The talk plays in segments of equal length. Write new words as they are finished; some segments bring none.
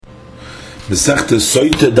Masechta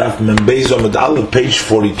Soita Daf Membeis Amud Aleph, page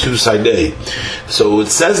 42, side A. So it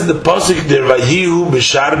says in the pasuk there, Vayihu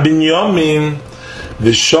b'shar Binyamin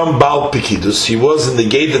v'sham Baal Pekidus. He was in the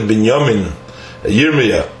gate of Binyamin,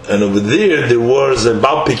 Yirmiyah, and over there was a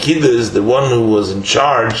Baal Pekidus, the one who was in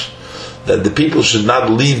charge that the people should not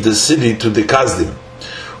leave the city to the Kazdim.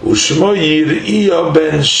 Ushmo Yir'iyah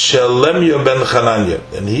ben Shelemya ben Chananya,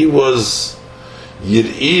 and he was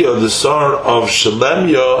Yir'iyah, the son of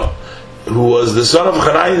Shelemya, who was the son of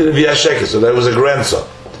Chananya the Nevi HaSheker, so that was a grandson.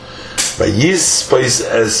 Vayis pais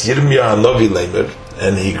as Yirmiyah Hanavi Leimer,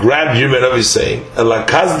 and he grabbed Yirmiyah Hanavi saying, Ela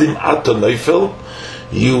Kazdim ato Neufel,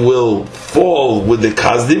 you will fall with the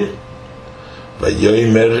Kazdim.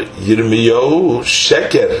 Vayomer Yirmiyahu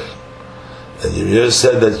Sheker, and Yirmiyah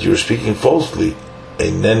said that you're speaking falsely.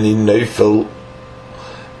 Eineni Neufel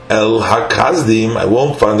El HaKazdim, I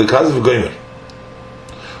won't find the Kazdim Goymer.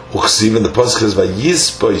 Uksiv in the pasuk says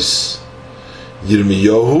Vayis pais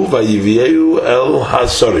Yirmiyahu Vayiviyehu El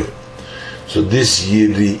HaSorim. So this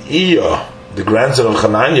Yir'iyah, the grandson of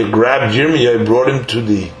Chananya, grabbed Yirmiyah and brought him to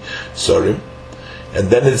the Sorim. And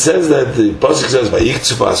then it says that the pasuk says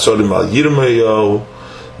Vayiktzuf HaSorim al Yirmiyahu.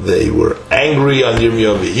 They were angry on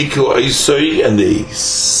Yirmiyah, Vayiku Aisoi, and they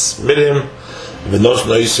smit him. V'nos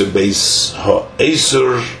Noisei Beis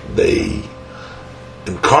HaEsur, they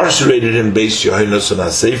incarcerated him based Yohanos on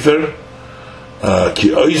HaSefer. Ki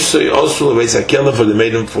Oisei also Beis HaKelef, for they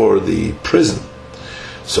made him for the prison.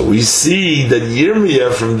 So we see that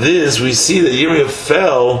Yirmiyah, from this, we see that Yirmiyah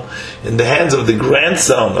fell in the hands of the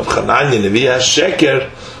grandson of Chananya, Nevi HaSheker,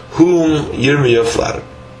 whom Yirmiyah flattered.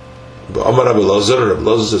 But Amar Rabbi Elazar, Rabbi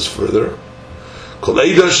Elazar says further, Kol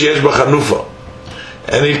Eidah sheyesh b'chanufa,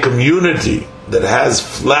 any community that has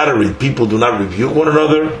flattery, people do not rebuke one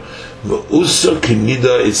another, Usa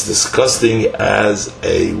kinida, it's disgusting as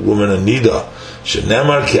a woman anida.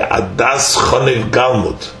 Shenemar ki adas chonev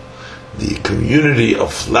galmud. The community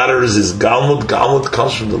of flatterers is galmud. Galmud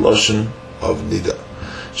comes from the lashon of nida.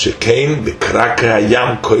 Shekain b'kraka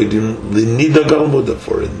hayam koidim linida galmuda.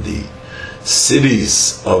 For in the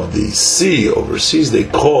cities of the sea, overseas, they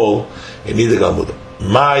call a nida galmuda.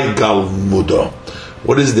 My galmuda.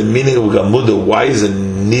 What is the meaning of galmuda? Why is a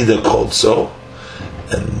nida called so?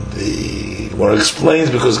 And the one explains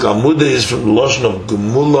because Galmuda is from the lashon of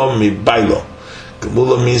Gemula mibailo.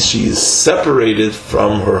 Gemula means she is separated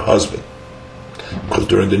from her husband. Because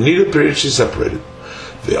during the Nida period she's separated.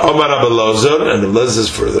 The Amar Rabbi Elazar, and Rabbi Elazar says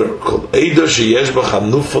further, called Eidah sheyesh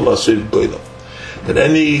b'chanufa l'asir goyla. That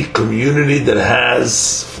any community that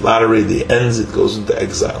has flattery, the ends, it goes into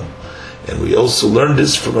exile. And we also learned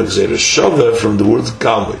this from Exeter Shaveh, from the words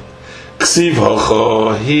Galmud. Ksiv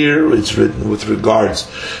hacha, here it's written with regards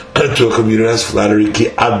to a community that has flattery, ki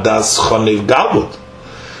adas chonev galmud.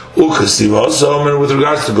 Uksiv also, and with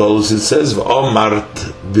regards to Golus, it says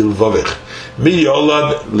v'omart bilvavich mi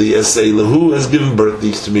yolad liyasei lahu, has given birth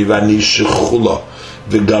these to me, v'ani shechula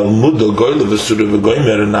v'galmudo goyla v'sura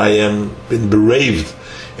v'goymer, and I am been bereaved,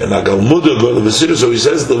 and a galmudo goyla v'sura. So he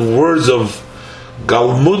says the words of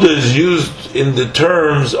Galmuda is used in the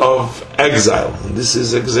terms of exile. And this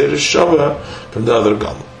is Exeter Shaveh from the other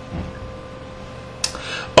Galmud.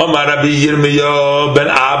 Omar Rabbi Yirmiyah ben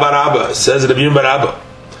Abba Rabba, says Rabbi Yirmiyah ben Abba,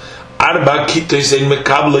 Arba kitois ein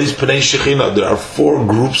mekablos pnei shechina. There are 4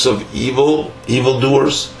 groups of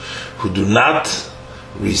evildoers who do not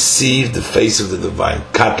receive the face of the divine.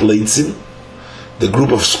 Kat leitzin, the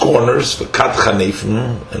group of scorners, v'kat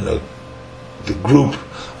chanefim, and the group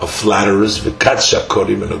of flatterers, v'kat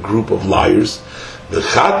shakorim, and a group of liars,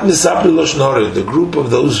 v'chat misapri lashon hara, the group of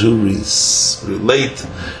those who relate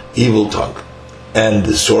evil tongue. And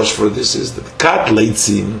the source for this is that kat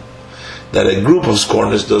leitzim, that a group of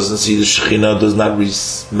scorners doesn't see the Shekhinah, does not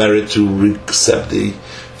merit to accept the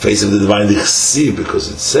face of the divine, the chesiv, because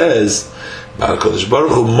it says, HaKadosh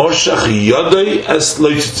Baruch Hu moshach yodai es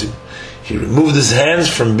loitzitzim, he removed his hands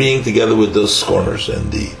from being together with those scorners.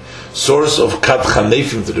 And the source of kat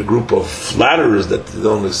chanefim, to the group of flatterers that they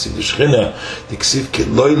don't see the Shekhinah, the ksiv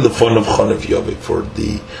keloi lefonav chonev yovek, for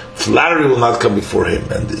the flattery will not come before him.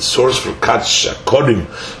 And the source for kat shakorim,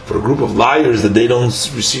 for a group of liars, that they don't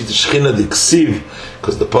receive the Shekhinah, the ksiv,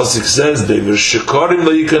 because the pasuk says they were shakorim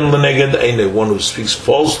lo yikan leneged einay, one who speaks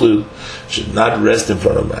falsely should not rest in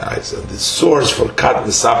front of my eyes. And the source for kat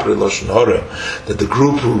misapre lashon hara, that the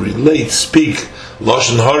group who relate, speak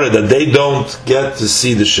lashon hara, that they don't get to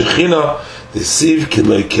see the Shekhinah, the siv ki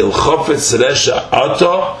lo kil chofetz resha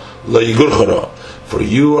ata lo yigurchara, for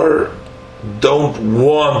you don't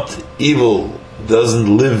want evil,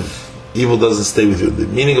 doesn't live, evil doesn't stay with you. The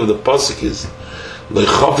meaning of the pasuk is lo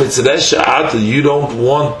chofetz resha ata, you don't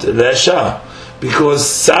want resha, because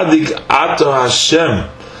Sadik Ato Hashem,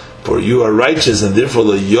 for you are righteous, and therefore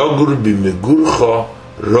the Yogur Bimigurcha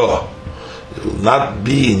Ra. It will not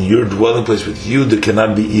be in your dwelling place with you, there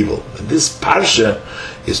cannot be evil. And this Parsha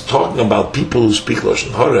is talking about people who speak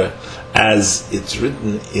Lashon Hara, as it's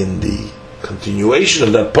written in the continuation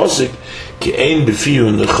of that Pasuk, Ki Ein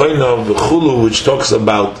B'fiyu Nechoina V'chulu, which talks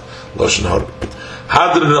about Lashon Hara.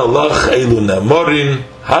 Hadran Allah Eilu Namorin,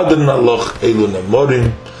 Hadran Allah Eilu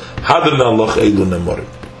Namorin, Hadran Allah Eilu Namorin.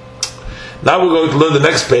 Now we're going to learn the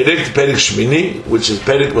next Perek, Perek Shmini, which is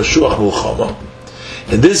Perek Mashuach Mulchama.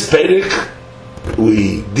 In this Perek,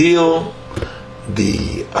 we deal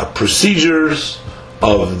the procedures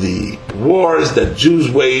of the wars that Jews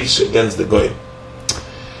wage against the Goyim.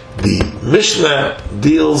 The Mishnah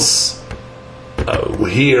deals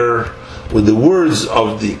here with the words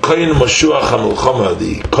of the Kohen Mashuach HaMilchama,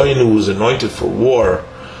 the Kohen who was anointed for war,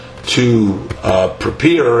 to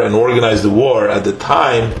prepare and organize the war at the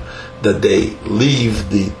time that they leave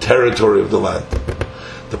the territory of the land.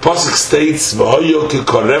 The pasuk states, "V'hoyo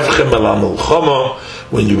kikorevchem el hamilchama."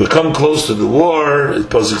 When you become close to the war, the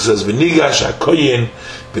pasuk says, "V'nigash hakoyin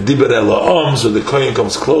v'diber el ha'am." So the kohen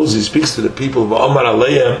comes close. He speaks to the people, "V'amar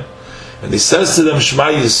aleim," and he says to them,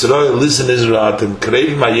 "Shema Yisrael, listen Israel, atem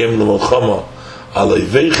kreivim hayem l'milchama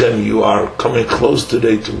alayveichem." You are coming close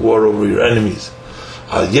today to war over your enemies.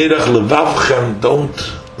 Al yerach levavchem.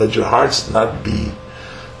 Don't let your hearts not be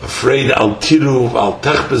afraid. Al tiru, al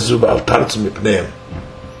techbezu, al tartzu mipneim.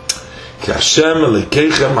 Hashem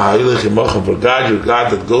Elokeichem ha'ilech imochem, for God, your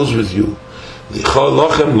God that goes with you, lichol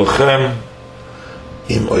lochem lochem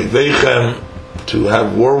im oiveichem, to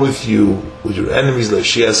have war with you, with your enemies,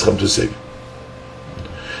 le'shiaschem, to save you.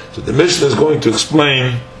 So the Mishnah is going to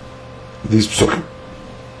explain these psukim.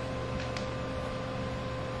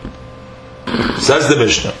 Says the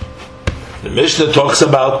Mishnah. The Mishnah talks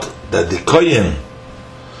about that the Kohen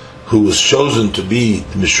who was chosen to be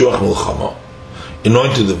the Meshuach Milchama,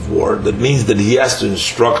 anointed of war, that means that he has to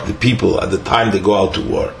instruct the people at the time they go out to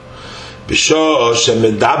war. At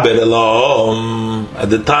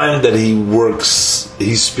the time that he works,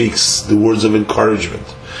 he speaks the words of encouragement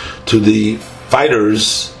to the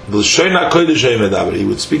fighters. He would speak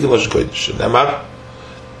in Lashon Kodesh.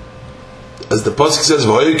 As the pasuk says,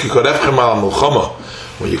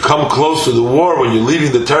 when you come close to the war, when you're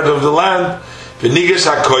leaving the territory of the land, so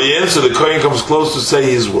the Kohen comes close to say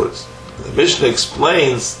his words. The Mishnah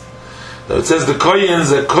explains that it says the Kohen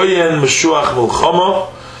is a Kohen Meshuach Milchama.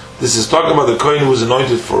 This is talking about the Kohen who was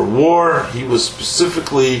anointed for war. He was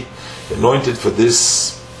specifically anointed for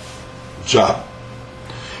this job.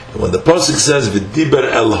 And when the pasuk says V'diber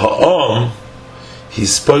el ha'am, he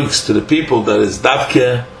speaks to the people, that is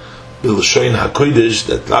Davke b'Lashon HaKodesh,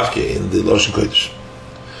 that Davke in the Lashon Kodesh.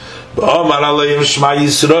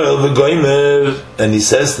 And he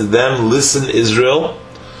says to them, listen Israel,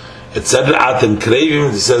 etc. Atem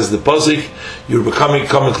kreivim. He says the pasuk, you're coming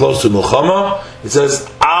close to Milchama. It says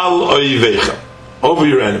al oiveichem, over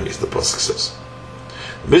your enemies. The pasuk says.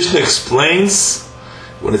 The Mishnah explains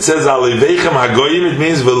when it says al oiveichem hagoyim, it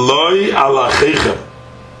means veloi al acheichem,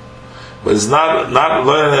 but it's not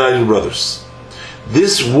loy al your brothers.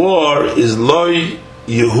 This war is loy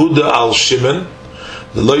Yehuda al Shimon,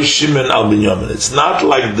 the loy Shimon al Binyamin. It's not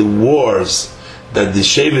like the wars that the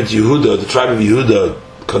Shevet Yehuda, the tribe of Yehuda,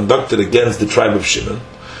 conducted against the tribe of Shimon,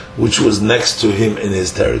 which was next to him in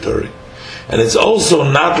his territory. And it's also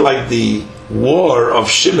not like the war of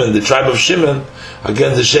Shimon, the tribe of Shimon,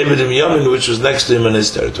 against the Shevet Binyamin, which was next to him in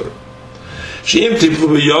his territory.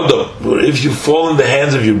 If you fall in the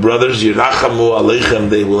hands of your brothers, Yirachamu Aleichem,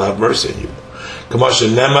 they will have mercy on you. Kamasha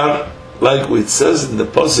Nemar, like it says in the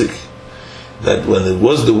pasuk, that when it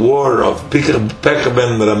was the war of Pekah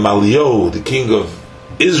ben Ramaliyo, the king of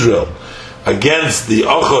Israel, against the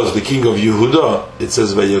Achaz, the king of Yehuda, it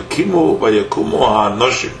says Vayakumu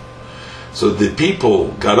ha'anoshim. So the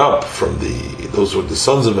people got up from those were the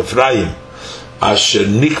sons of Ephraim, Asher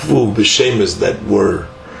Nikvu b'Shemes, that were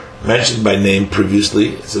mentioned by name previously.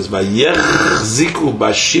 It says Vayechziku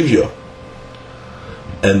b'Shivyo,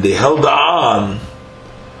 and they held on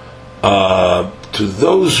to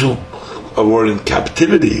those who were in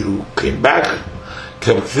captivity, who came back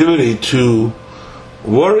captivity, to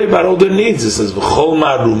worry about all their needs. It says V'chol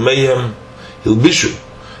ma'arumeihem hilbishu.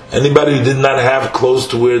 Anybody who did not have clothes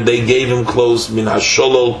to wear, they gave him clothes min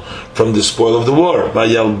hasholol, from the spoil of the war.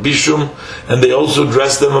 Vayalbishum, and they also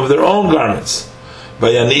dressed them of their own garments.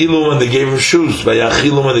 Vayanilum, and they gave him shoes.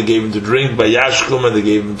 Vayachilum, and they gave him to drink. Vayashkum, and they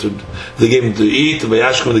gave him to eat.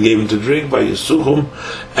 Vayashkum, they gave him to drink. Vayasuchum,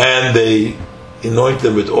 and they anoint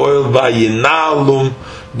them with oil. Vayinalum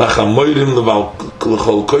b'chamorim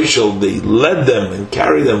l'chol koshel. They led them and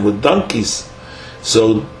carried them with donkeys.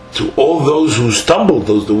 So to all those who stumbled,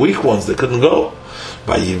 those the weak ones, they couldn't go.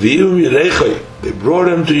 Vayivium Yerechai. They brought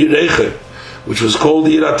him to Yerechai, which was called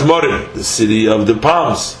Yirat Morim, the city of the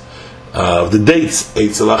palms, of the dates.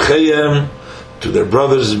 Eitzel Achayim, to their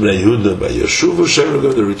brothers Bnei Yehuda. Vayoshuvu Shem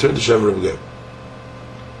Regev. They returned to Shem Regev.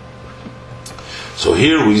 So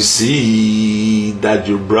here we see that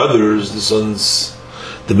your brothers, the sons,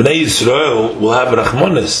 the Bnei Yisrael, will have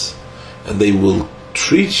Rachmanis, and they will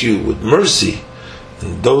treat you with mercy,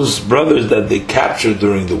 and those brothers that they captured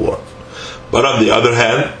during the war. But on the other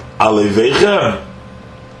hand, Aleveichem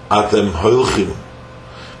atem hoilchim.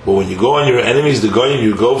 But when you go on your enemies, the goyim,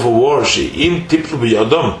 you go for war. She'im tiplu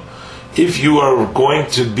b'yadam. If you are going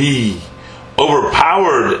to be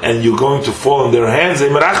overpowered and you're going to fall in their hands, they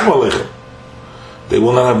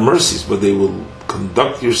will not have mercies, but they will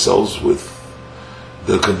conduct themselves with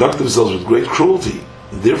great cruelty.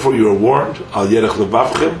 Therefore, you are warned. Al yerech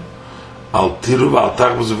levavchem, al tiru al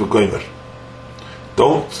tachbuzu v'goymer.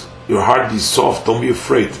 Don't your heart be soft. Don't be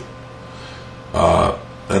afraid.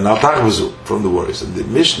 And al tachbuzu from the words. And the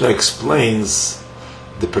Mishnah explains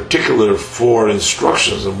the particular 4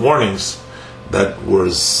 instructions and warnings that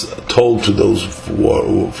was told to those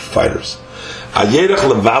fighters. Al yerech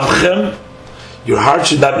levavchem. Your heart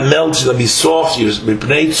should not melt, should not be soft.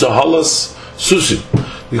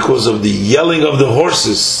 Because of the yelling of the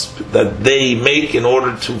horses that they make in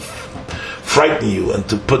order to frighten you and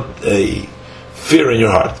to put a fear in your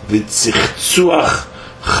heart. And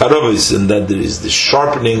that there is the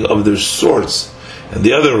sharpening of their swords and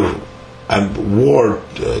the other war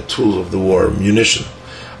tools of the war, munition.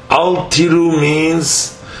 Al tiru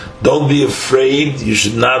means don't be afraid. You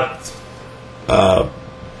should not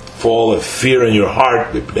fall of fear in your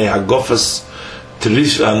heart because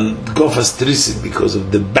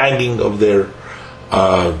of the banging of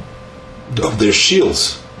their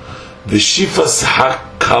shields. V'shifas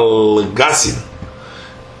hakalgasin,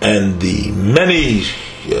 and the many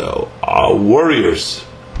warriors.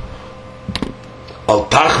 Al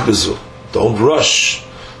tachbezu, don't rush,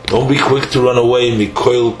 don't be quick to run away.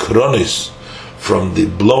 Mikoil kronis, from the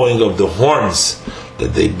blowing of the horns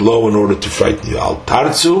that they blow in order to frighten you. Al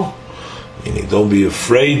tarzu, meaning don't be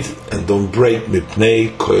afraid and don't break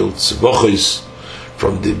mipnei koil tzvochis,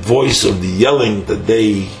 from the voice of the yelling that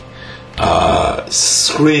they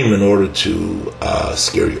scream in order to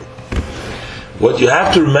scare you. What you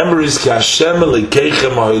have to remember is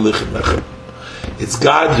it's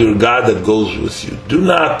God, your God, that goes with you. Do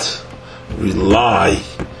not rely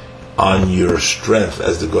on your strength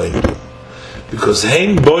as the going do, because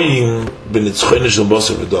they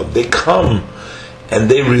come and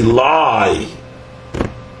they rely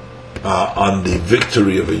on the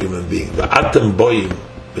victory of a human being. But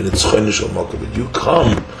you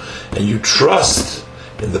come and you trust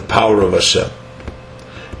in the power of Hashem,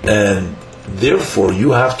 and therefore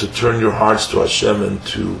you have to turn your hearts to Hashem and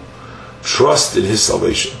to trust in His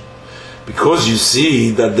salvation. Because you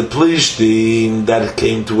see that the Plishtim that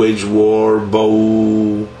came to wage war,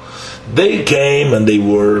 they came and they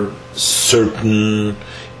were certain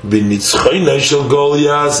in the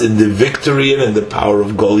victory and in the power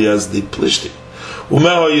of Goliath, the Plishtim. What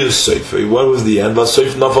was the end?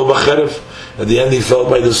 At the end he fell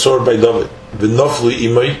by the sword by David.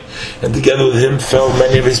 And together with him fell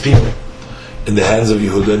many of his people in the hands of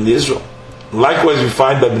Yehuda and Israel. Likewise we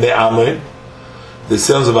find that Bnei Ammon, the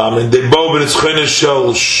sons of Ammon, they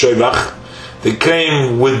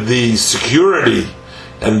came with the security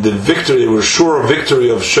and the victory. They were sure of victory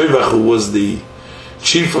of Shevach, who was the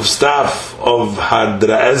chief of staff of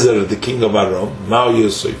Hadraezer, the king of Aram.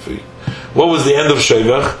 What was the end of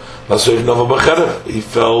Shevach? He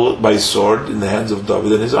fell by sword in the hands of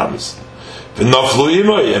David and his armies. And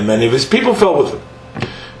many of his people fell with him.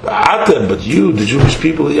 But you, the Jewish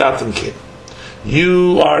people, the Atam came.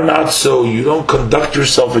 You are not so. You don't conduct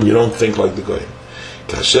yourself and you don't think like the Goyim.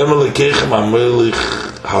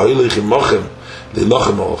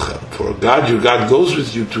 For God, your God goes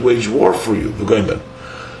with you to wage war for you. The Goyim.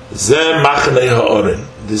 This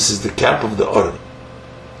is the camp of the Oren.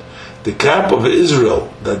 The camp of Israel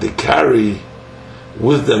that they carry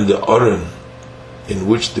with them, the Oren, in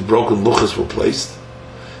which the broken luchas were placed,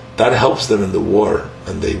 that helps them in the war,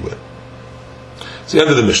 and they win. It's the end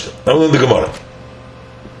of the Mishnah. Now we're in the Gemara.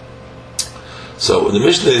 So in the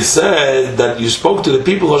Mishnah it said that you spoke to the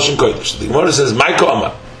people Lashon Kodesh. The Gemara says, Maiko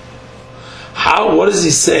Amar. What is he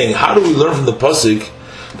saying? How do we learn from the pasuk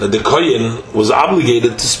that the Kohen was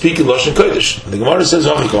obligated to speak in Lashon Kodesh? And the Gemara says,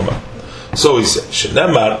 Hachik Amar. So he said,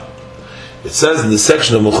 Shenemar, It says in the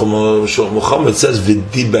section of Muhammad, it says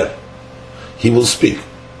Vidiber, he will speak.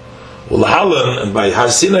 Ulahalan, and by Har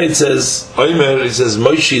Sinai it says Omer, it says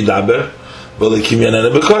Moshe Daber, V'lekim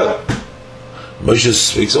Yanana B'Koil. Moshe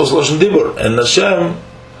speaks also Lashon Dibur, and Hashem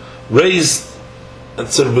raised and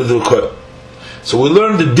said B'Koil. So we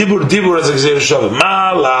learn the Dibur as a Gzeir Shavim.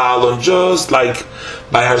 Ma'alon, just like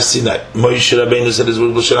by Har Sinai. Moshe Rabbeinu said his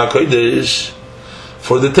word Lashon HaKodesh.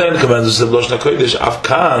 For the 10 Commandments of Lashon HaKodesh,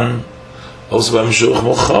 Afkan, also by Mashiach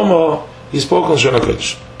Milchama, he spoke Lashon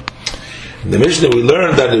HaKodesh. In the Mishnah we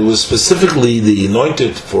learned that it was specifically the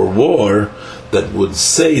anointed for war that would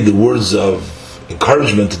say the words of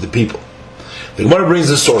encouragement to the people. The Gemara brings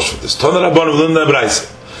the source for this.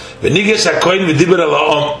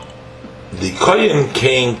 The Kohen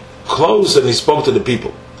came close and he spoke to the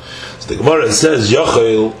people. So the Gemara says,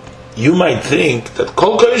 Yochel, you might think that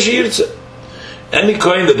Kol Kohen Sheyirtzeh, any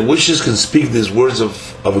Kohen that wishes can speak these words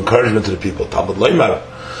of encouragement to the people. Talmud Loimar.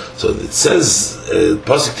 So it says,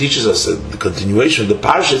 Pasuk teaches us the continuation of the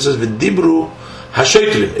parsha. It says, "V'dibru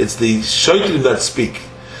hashoitrim." It's the shoitrim that speak.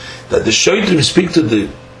 That the shoitrim speak to the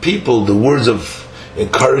people the words of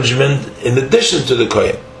encouragement in addition to the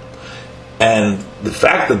kohen. And the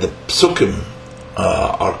fact that the psukim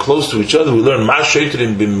are close to each other, we learn ma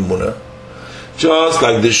shoitrim b'memuna. Just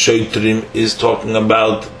like the shoitrim is talking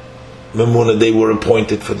about memuna, they were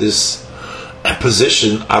appointed for this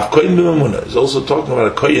position of kohen b'memuna. Is also talking about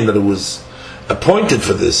a kohen that was appointed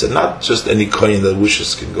for this, and not just any kohen that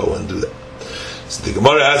wishes can go and do that. So the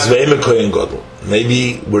Gemara asks, "Ve'em kohen gadol."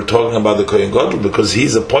 Maybe we're talking about the kohen gadol because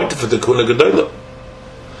he's appointed for the kuna gedolah.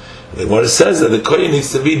 The Gemara says that the kohen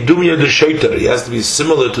needs to be dumya de shoiter. He has to be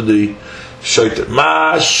similar to the shoiter.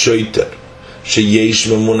 Ma shoiter sheyesh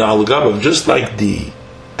memuna al gabav. Just like the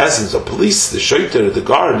essence of police, the shoiter, the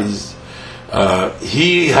guard,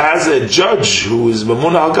 he has a judge who is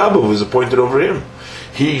Mamuna al Gabav, who is appointed over him.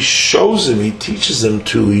 He shows him, he teaches him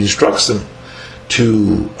he instructs him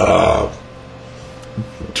to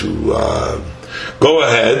go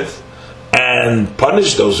ahead and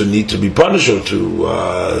punish those who need to be punished, or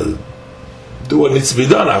to do what needs to be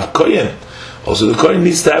done. Av Kohen. Also, the Kohen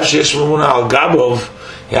needs to have Sheyesh Mamuna al Gabav.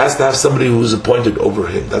 He has to have somebody who is appointed over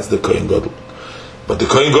him. That's the Kohen Gadol. But the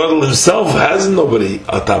Kohen Gadol himself has nobody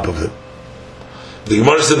on top of him. The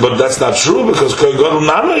Gemara said, but that's not true, because Kohen Gadol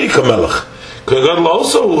Nana Yikamelech. Kohen Gadol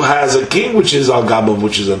also has a king which is Al Gabav,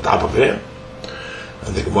 which is on top of him.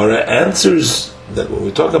 And the Gemara answers that when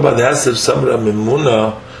we talk about the Asif Samra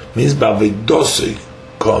Mimuna, means Bavidosi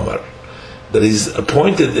Komar, that he's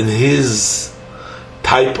appointed in his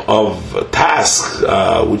type of task,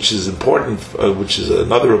 which is important, which is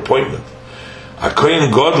another appointment. A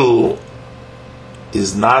Kohen Gadol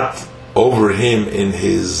is not over him in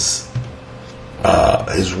his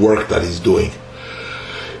work that he's doing.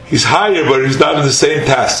 He's higher, but he's not in the same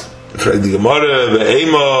task. The Gemara, the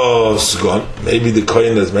Amos gone. Maybe the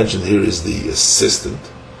Kohen that's mentioned here is the assistant,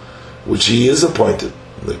 which he is appointed.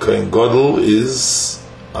 The Kohen Gadol is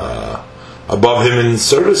above him in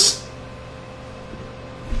service.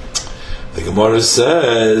 The Gemara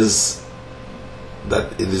says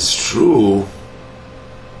that it is true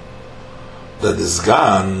that the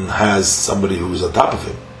Zgan has somebody who's on top of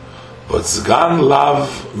him. But Zgan lav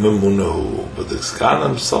memunahu. But the Zgan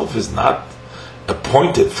himself is not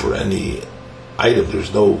appointed for any item.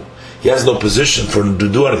 He has no position for him to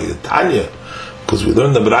do anything. Tanya, because we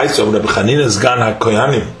learned the Braisa of Rabbi Chanina Zgan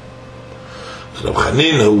HaKohanim. So Rabbi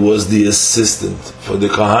Chanina, who was the assistant for the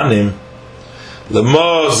Kohanim,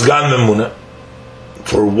 Lema Zgan memuna.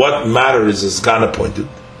 For what matter is a Zgan appointed?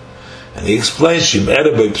 And he explains Shim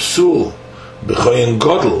Erebe Psul B'Kohen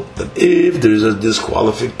Gadol, that if there is a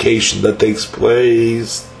disqualification that takes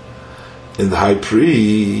place in the high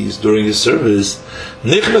priest during his service,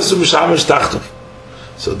 Nichnasu Mishamash Tachtov.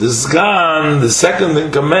 So this Zgan, the second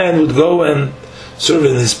in command, would go and serve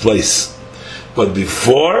in his place. But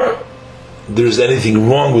before there's anything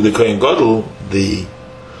wrong with the Kohen Gadol, the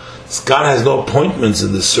Zgan has no appointments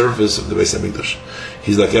in the service of the Beis HaMikdash.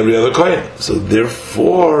 He's like every other Kohen. So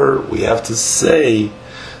therefore, we have to say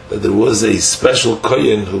that there was a special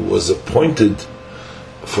Kohen who was appointed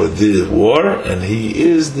for the war, and he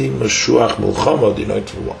is the Mashuach Milchama, the anointed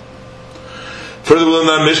for war. Further, we'll learn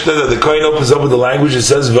that Mishnah that the Kohen opens up with the language. It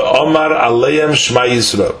says, "Ve'omar aleim Shema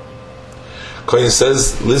Yisrael." Kohen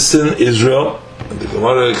says, "Listen, Israel." And the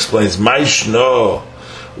Gemara explains, "Maishno."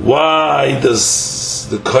 Why does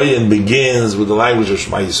the Kohen begins with the language of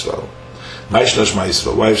Shema Yisrael? Maishno Shema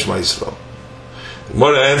Yisrael. Why Shema Yisrael? The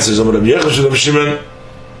Gemara answers, "Amar Rabbi Yechon Shimon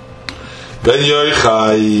Ben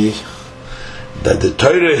Yochai," that the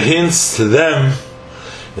Torah hints to them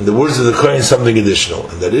in the words of the Kohen, something additional,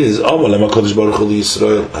 and that is,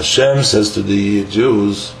 Hashem says to the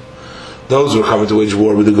Jews, those who are coming to wage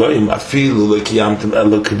war with the Goyim,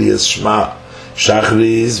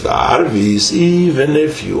 even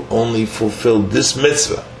if you only fulfilled this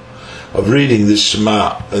mitzvah of reading the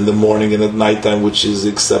Shema in the morning and at night time, which is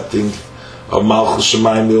accepting of Malchus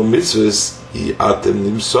Shemayim Le'il Mitzvahs,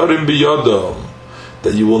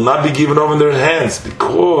 that you will not be given over in their hands,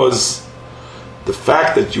 because the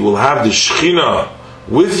fact that you will have the Shekhinah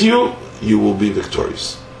with you, you will be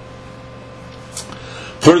victorious.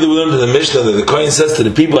 Further, we learn in the Mishnah that the Kohen says to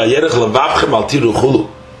the people,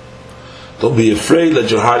 don't be afraid, let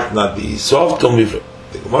your heart not be soft, don't be afraid.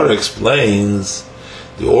 The Gemara explains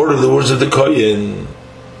the order of the words of the Kohen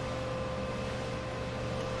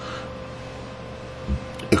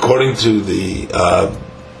according to the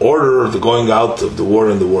order of the going out of the war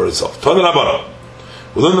and the war itself. The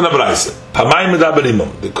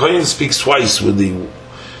Kohen speaks twice with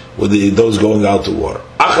those going out to war.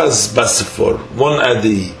 Achaz Basifor, one at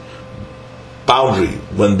the boundary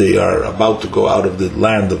when they are about to go out of the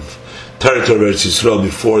land of territory of Yisrael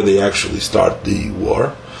before they actually start the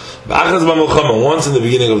war. Achaz Bamilchama, once in the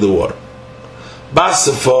beginning of the war.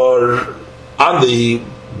 Basifor on the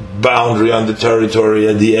boundary, on the territory,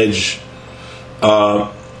 at the edge,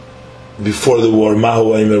 before the war.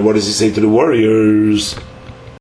 Mahu Aimer, what does he say to the warriors?